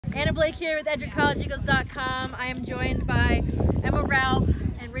Anna Blake here with EdgewoodCollegeEagles.com. I am joined by Emma Raupp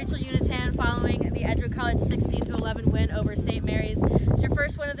and Rachel Unitan following the Edgewood College 16-11 win over St. Mary's. It's your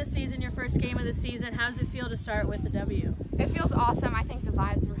first win of the season, your first game of the season. How does it feel to start with the W? It feels awesome. I think the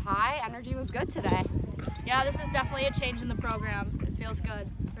vibes were high. Energy was good today. Yeah, this is definitely a change in the program. It feels good,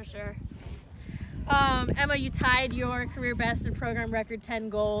 for sure. Emma, you tied your career best and program record 10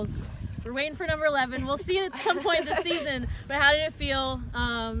 goals. We're waiting for number 11. We'll see it at some point this season. But how did it feel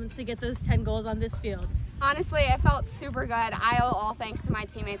to get those 10 goals on this field? Honestly, it felt super good. I owe all thanks to my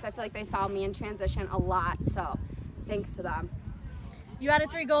teammates. I feel like they found me in transition a lot, so thanks to them. You added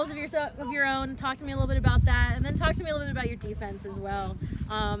 3 goals of your own. Talk to me a little bit about that, and then talk to me a little bit about your defense as well.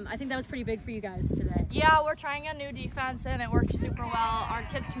 I think that was pretty big for you guys today. Yeah, we're trying a new defense, and it worked super well. Our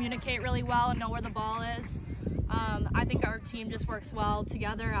kids communicate really well and know where the ball is. I think our team just works well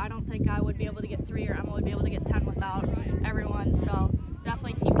together. I don't think I would be able to get 3 or Emma would be able to get 10 without everyone, so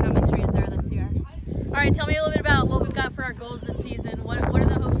definitely team chemistry is there this year. All right, tell me a little bit about what we've got for our goals this season. What are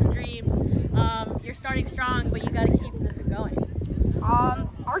the hopes and dreams? You're starting strong, but you got to keep this going.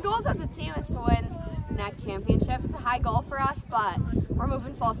 Our goals as a team is to win the NAC championship. It's a high goal for us, but we're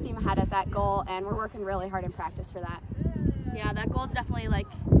moving full steam ahead at that goal, and we're working really hard in practice for that. Yeah, that goal is definitely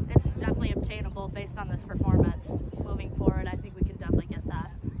it's definitely obtainable based on this performance. Moving forward, I think we can definitely get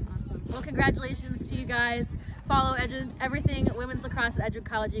that. Awesome. Well, congratulations to you guys. Follow everything women's lacrosse at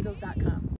EdgewoodCollegeEagles.com.